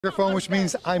Microphone, which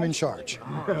means I'm in charge.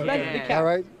 Yeah. All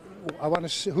right. I want to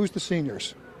see who's the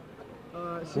seniors.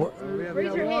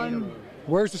 Raise your hand.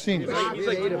 Where's the seniors?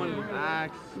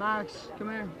 Max,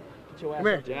 come here. Come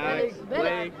here. Jax,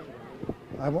 Blake.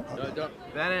 I won't,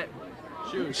 Bennett.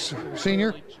 Shoot.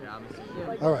 senior.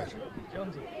 All right.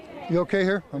 You okay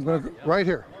here? I'm gonna go right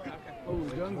here.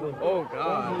 Oh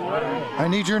God. I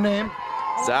need your name.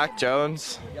 Zach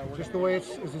Jones. Just the way it's.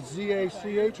 Is it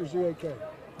Z-A-C-H or Z-A-K?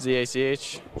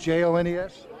 Z-A-C-H.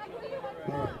 J-O-N-E-S.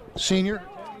 All right. Senior.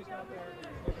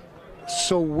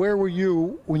 So where were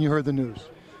you when you heard the news?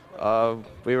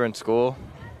 We were in school,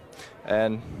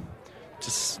 and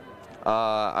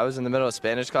I was in the middle of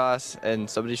Spanish class, and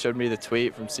somebody showed me the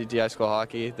tweet from CTI School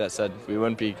Hockey that said we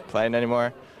wouldn't be playing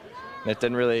anymore. And it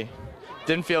didn't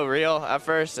feel real at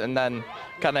first, and then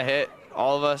kind of hit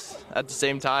all of us at the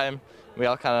same time. We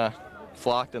all kind of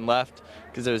flocked and left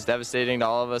because it was devastating to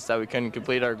all of us that we couldn't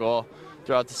complete our goal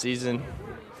throughout the season.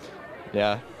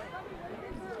 Yeah.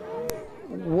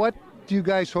 What do you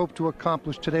guys hope to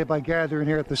accomplish today by gathering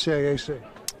here at the CIAC?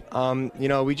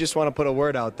 We just want to put a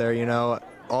word out there.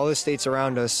 All the states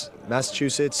around us,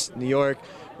 Massachusetts, New York,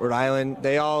 Rhode Island,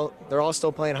 they're all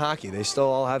still playing hockey. They still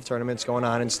all have tournaments going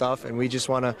on and stuff, and we just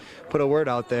want to put a word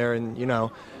out there and,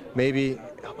 maybe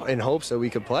in hopes that we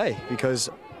could play, because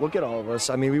look at all of us.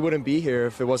 I mean, we wouldn't be here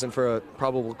if it wasn't for a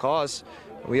probable cause.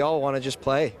 We all want to just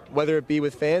play, whether it be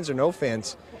with fans or no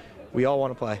fans. We all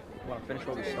want to play.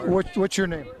 What's your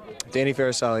name? Danny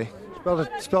Faricelli.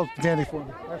 Spell Danny for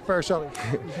me. Faricelli.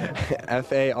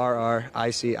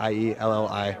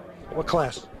 F-A-R-R-I-C-I-E-L-L-I. What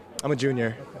class? I'm a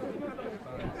junior.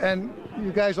 And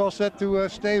you guys all set to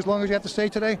stay as long as you have to stay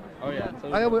today? Oh yeah.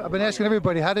 I've been asking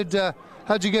everybody, how'd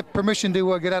you get permission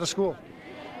to get out of school?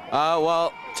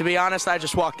 Well, to be honest, I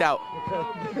just walked out.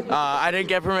 I didn't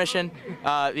get permission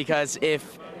because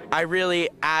if I really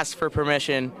asked for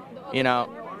permission, we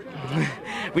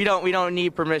don't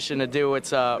need permission to do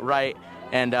what's right,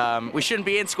 and we shouldn't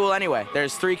be in school anyway.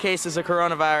 There's 3 cases of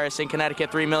coronavirus in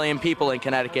Connecticut, 3 million people in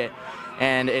Connecticut,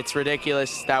 and it's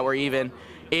ridiculous that we're even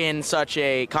in such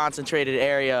a concentrated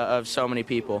area of so many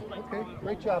people. Okay,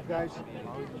 great job, guys.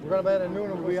 We're going to be at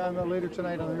noon, and we'll be on later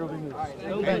tonight on the Early News.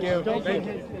 Thank you. Thank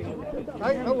you.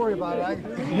 Don't worry about it.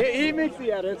 He makes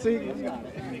the edit, so he's got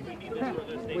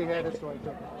it. We had it, so I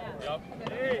took it.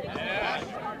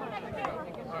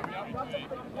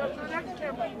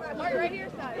 Right here,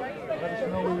 side, right here. Let us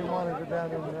know where you want to go down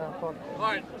there and talk. All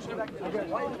right.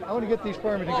 I want to get these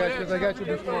permits, guys, because I got you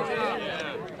before.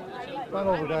 Run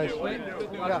over, guys.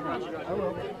 Yeah, I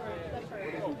will.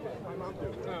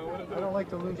 I don't like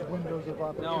to lose windows of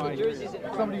opportunity.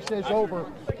 If somebody says over.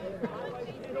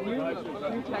 You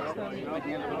text them. What do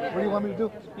you want me to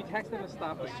do? You text them to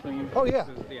stop the stream. Oh yeah.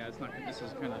 It's not. This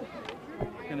is kind of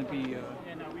going to be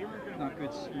not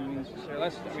good streaming.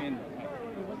 What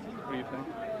do you think?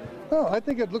 No, I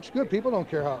think it looks good. People don't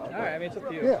care how. All right. I mean, it's up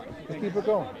to you. Yeah, let's keep it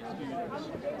going.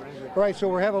 All right, so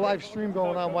we have a live stream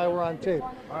going on while we're on tape.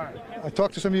 All right. I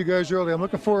talked to some of you guys earlier. I'm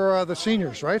looking for the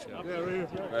seniors, right? Yeah, right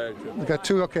here. We got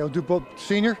 2. Okay, I'll do both.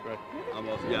 Senior?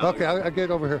 Yeah. Okay, I'll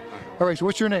get over here. All right, so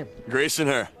what's your name? Grayson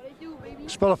Herr.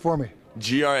 Spell it for me.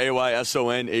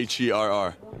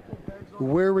 Graysonherr.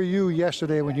 Where were you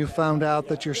yesterday when you found out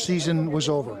that your season was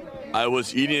over? I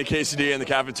was eating a quesadilla in the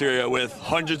cafeteria with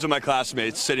hundreds of my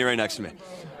classmates sitting right next to me.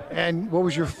 And what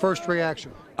was your first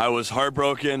reaction? I was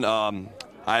heartbroken.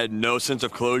 I had no sense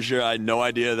of closure. I had no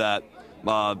idea that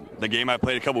the game I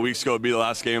played a couple weeks ago would be the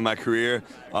last game of my career.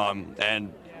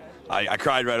 And I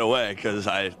cried right away because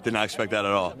I did not expect that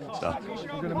at all. So.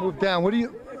 You're going to move down. What do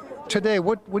you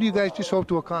guys just hope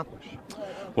to accomplish?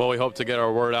 Well, we hope to get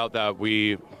our word out that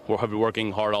we have been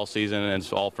working hard all season and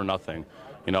it's all for nothing.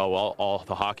 All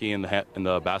the hockey and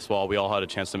the basketball, we all had a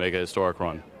chance to make a historic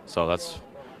run. So that's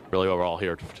really what we're all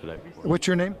here for today. What's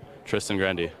your name? Tristan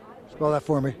Grandy. Spell that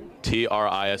for me.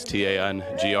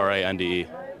 Tristangrande.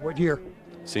 What year?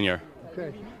 Senior.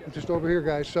 Okay, just over here,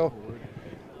 guys. So,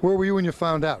 where were you when you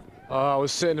found out? I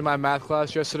was sitting in my math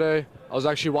class yesterday. I was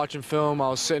actually watching film. I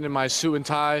was sitting in my suit and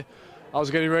tie. I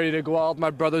was getting ready to go out with my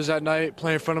brothers that night,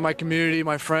 play in front of my community,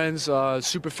 my friends,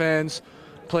 super fans,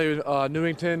 play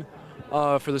Newington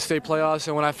for the state playoffs.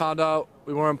 And when I found out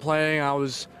we weren't playing, I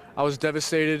was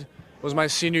devastated. It was my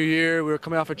senior year. We were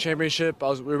coming off a championship.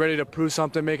 We were ready to prove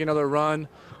something, make another run.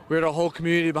 We had a whole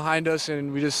community behind us,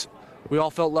 and we all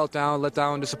felt let down,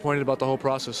 and disappointed about the whole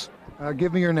process.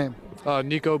 Give me your name.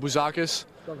 Nico Bouzakis.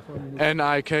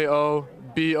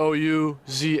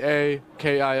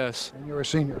 Nikobouzakis. And you're a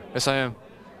senior. Yes, I am.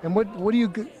 And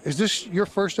is this your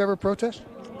first ever protest?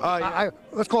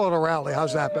 Let's call it a rally.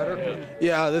 How's that better?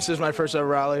 Yeah, this is my first ever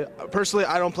rally. Personally,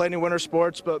 I don't play any winter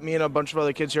sports, but me and a bunch of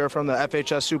other kids here are from the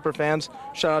FHS super fans.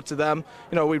 Shout out to them.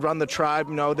 You know, we run the tribe.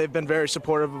 You know, they've been very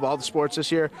supportive of all the sports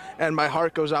this year, and my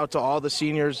heart goes out to all the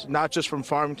seniors, not just from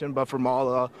Farmington, but from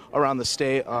all around the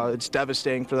state. It's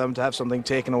devastating for them to have something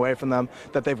taken away from them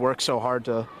that they've worked so hard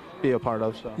to be a part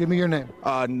of. So. Give me your name.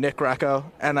 Nick Greco,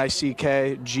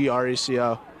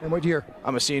 Nickgreco. And what year?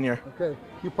 I'm a senior. Okay.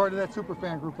 You're part of that super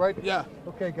fan group, right? Yeah.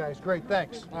 Okay, guys. Great.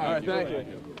 Thanks. All right. Thank you.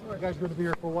 All right, guys, we're going to be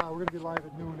here for a while. We're going to be live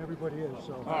at noon. Everybody is.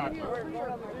 So. All right.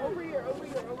 Over here.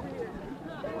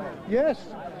 Yes.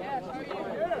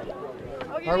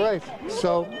 All right.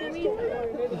 So.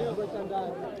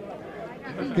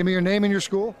 Give me your name and your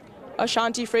school.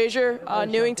 Ashanti Frazier,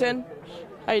 Newington.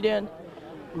 How you doing?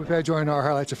 We've had you on our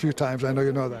highlights a few times. I know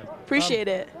you know that. Appreciate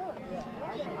it.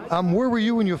 Where were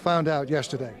you when you found out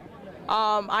yesterday?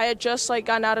 I had just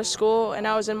gotten out of school and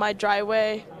I was in my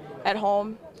driveway at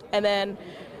home, and then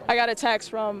I got a text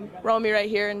from Romy right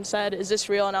here and said, "Is this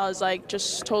real?" And I was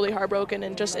just totally heartbroken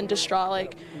and just in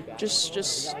distraught, just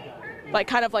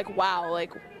kind of wow,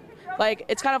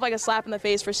 it's kind of like a slap in the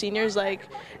face for seniors,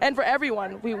 and for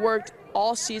everyone. We worked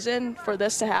all season for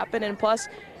this to happen, and plus,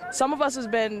 some of us it's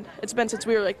been since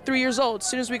we were 3 years old, as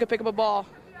soon as we could pick up a ball.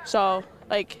 So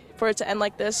for it to end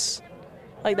like this,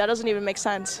 that doesn't even make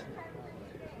sense.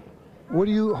 What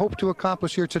do you hope to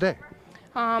accomplish here today?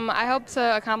 I hope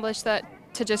to accomplish that,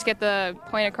 to just get the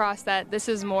point across that this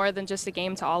is more than just a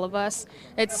game to all of us.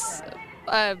 It's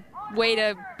a way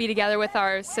to be together with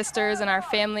our sisters and our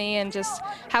family and just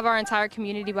have our entire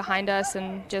community behind us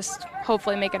and just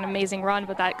hopefully make an amazing run,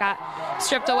 but that got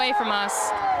stripped away from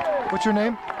us. What's your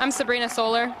name? I'm Sabrina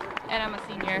Solar, and I'm a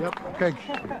senior. Yep. Okay.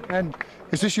 And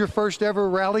is this your first ever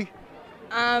rally?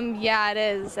 Yeah, it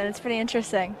is, and it's pretty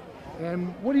interesting.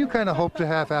 And what do you kind of hope to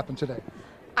have happen today?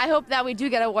 I hope that we do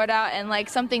get a word out and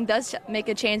something does make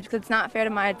a change, because it's not fair to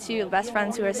my two best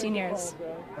friends who are seniors.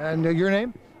 And your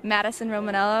name? Madison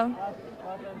Romanello.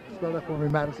 Spell that for me,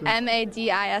 Madison.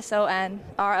 MADISON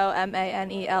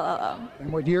ROMANELLO.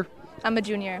 And what year? I'm a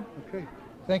junior. Okay.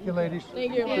 Thank you, ladies.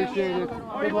 Thank you. Appreciate it.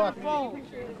 Good luck. Oh,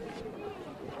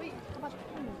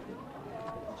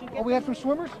 we have some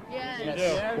swimmers?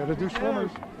 Yes. Got to do swimmers.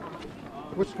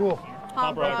 What school?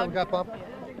 Pump Rock. We got Pump?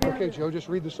 Okay, Joe, just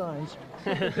read the signs.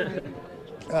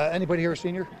 Anybody here a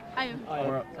senior? I am.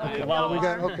 Okay.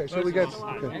 Okay, so we got.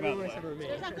 Okay.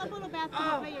 There's a couple of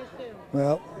basketball players too.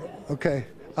 Well, okay.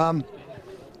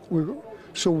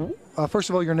 First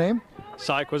of all, your name?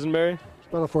 Cy Quisenberry.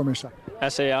 Spell it for me, Cy.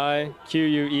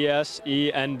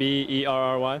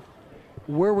 SAIQUESENBERRY.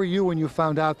 Where were you when you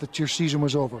found out that your season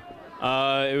was over?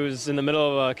 It was in the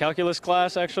middle of a calculus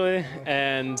class, actually,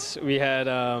 and we had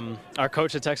our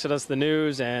coach had texted us the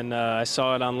news, and I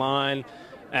saw it online,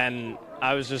 and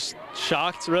I was just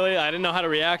shocked, really. I didn't know how to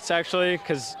react, actually,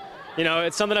 because,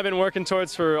 it's something I've been working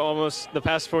towards for almost the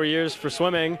past 4 years for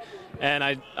swimming, and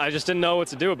I just didn't know what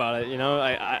to do about it,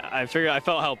 I figured I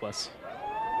felt helpless.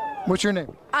 What's your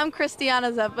name? I'm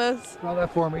Christiana Zeppos. Spell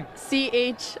that for me.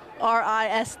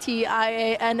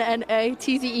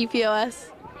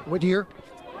 CHRISTIANNATZEPOS. What year?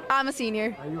 I'm a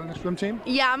senior. Are you on the swim team?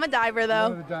 Yeah, I'm a diver, though.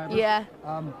 You're a diver? Yeah.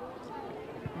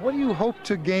 What do you hope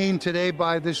to gain today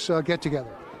by this get-together?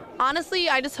 Honestly,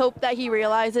 I just hope that he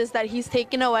realizes that he's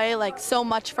taken away so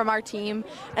much from our team,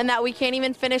 and that we can't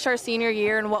even finish our senior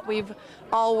year and what we've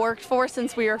all worked for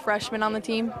since we were freshmen on the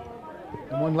team.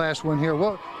 And one last one here.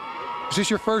 Is this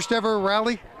your first ever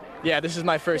rally? Yeah, this is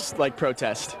my first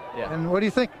protest. Yeah. And what do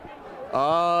you think?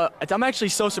 I'm actually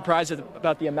so surprised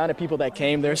about the amount of people that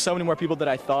came. There's so many more people than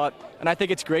I thought, and I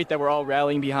think it's great that we're all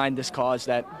rallying behind this cause,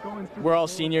 that we're all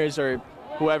seniors or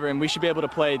whoever, and we should be able to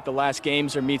play the last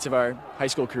games or meets of our high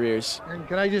school careers. And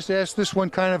can I just ask this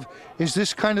one is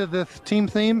this kind of the team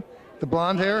theme? The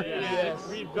blonde hair? Yes.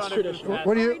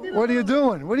 What are you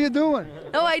doing? What are you doing?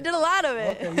 Oh, I did a lot of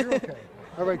it. Okay, you're okay.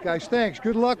 All right, guys, thanks.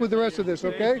 Good luck with the rest of this,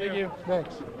 okay? Thank you.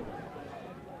 Thanks.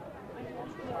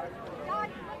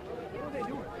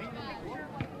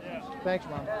 Thanks,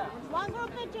 Mom. One more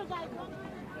picture, guys.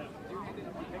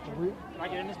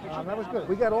 That was good.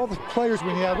 We got all the players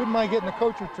we need. I wouldn't mind getting a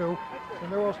coach or two,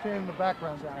 and they're all standing in the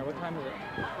background down. What time is it?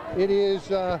 It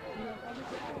is it's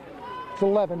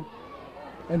 11.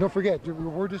 And don't forget,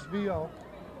 we're just VO,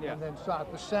 and then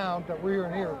the sound that we're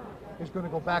in here is going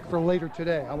to go back for later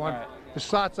today. I want the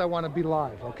SOTs. I want to be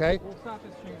live, okay? Well, SOTs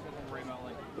has changed. Don't worry about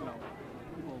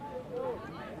people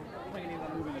planning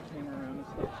on moving the camera around and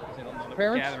stuff. So they don't know that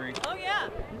Parents? gathering. Oh yeah.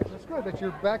 That's good that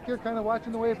you're back here, kind of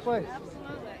watching the way it plays.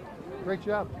 Absolutely. Great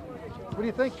job. What do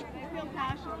you think? I feel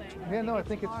passionately. Yeah, no, I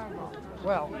think it's,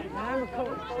 well. And I'm a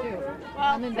coach, too. Well,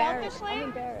 I'm embarrassed. I'm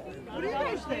embarrassed. What do you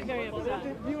guys think? Very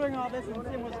upset. Viewing all this and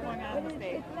seeing what's going on in the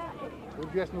state.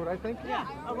 Would you ask me what I think? Yeah,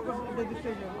 of the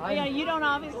decision. Yeah, you don't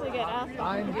obviously get asked.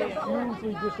 I'm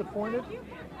hugely disappointed.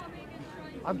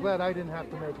 I'm glad I didn't have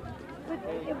to make it.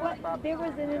 But there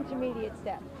was an intermediate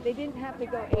step. They didn't have to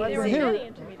go. Well, there were here- many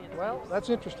intermediate steps. Well, that's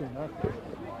interesting. Huh?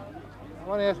 I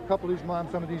want to ask a couple of these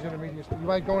moms some of these intermediates. You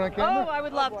mind going on camera? Oh, I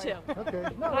would love to. Okay.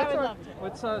 No, I that's would all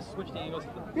love to. Let's switch the angles.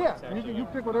 Yeah, you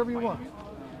pick whatever you want.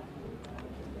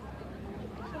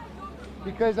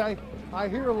 Because I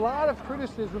hear a lot of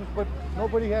criticisms, but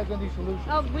nobody has any solutions.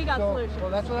 Oh, we got solutions. Well,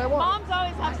 that's what I want. Moms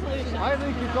always have solutions. I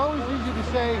think it's always easy to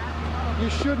say you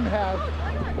shouldn't have.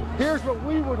 Here's what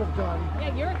we would have done.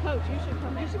 Yeah, you're a coach. You should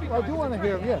come in. You should be I do want to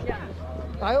hear, yeah.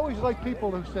 I always like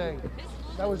people who say,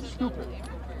 that was stupid.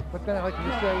 But then I like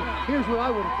to say, here's what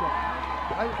I would have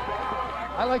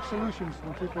done. I like solutions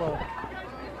when people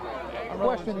are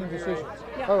questioning decisions.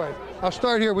 All right, I'll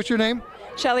start here. What's your name?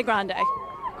 Shelley Grande.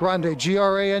 Grande,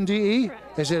 Grande.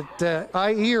 Is it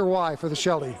I-E or Y for the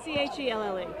Shelley?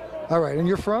 CHELLE. All right, and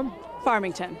you're from?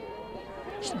 Farmington.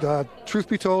 Truth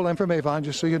be told, I'm from Avon,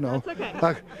 just so you know. That's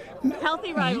okay.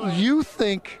 Healthy rivalry. You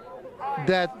think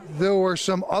that there were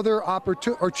some other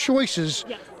choices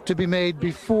to be made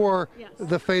before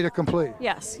the fait accompli?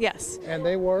 Yes, yes. And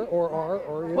they were, or are,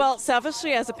 or is? Well,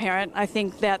 selfishly as a parent, I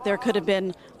think that there could have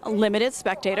been limited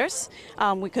spectators.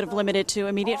 We could have limited to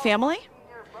immediate family.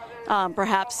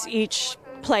 Perhaps each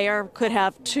player could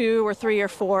have 2 or 3 or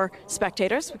 4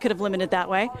 spectators. We could have limited that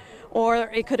way. Or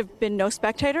it could have been no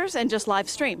spectators and just live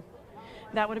stream.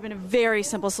 That would have been a very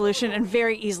simple solution and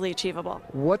very easily achievable.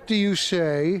 What do you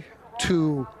say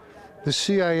to the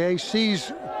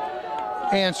CIAC's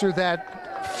answer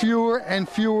that fewer and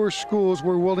fewer schools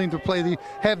were willing to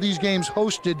have these games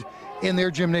hosted in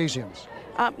their gymnasiums?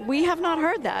 We have not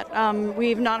heard that.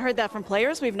 We've not heard that from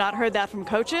players. We've not heard that from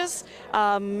coaches.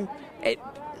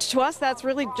 To us, that's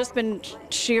really just been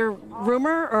sheer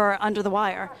rumor or under the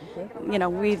wire. Okay. You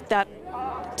know,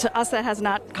 to us that has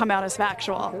not come out as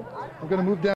factual. Okay. I'm going to move down.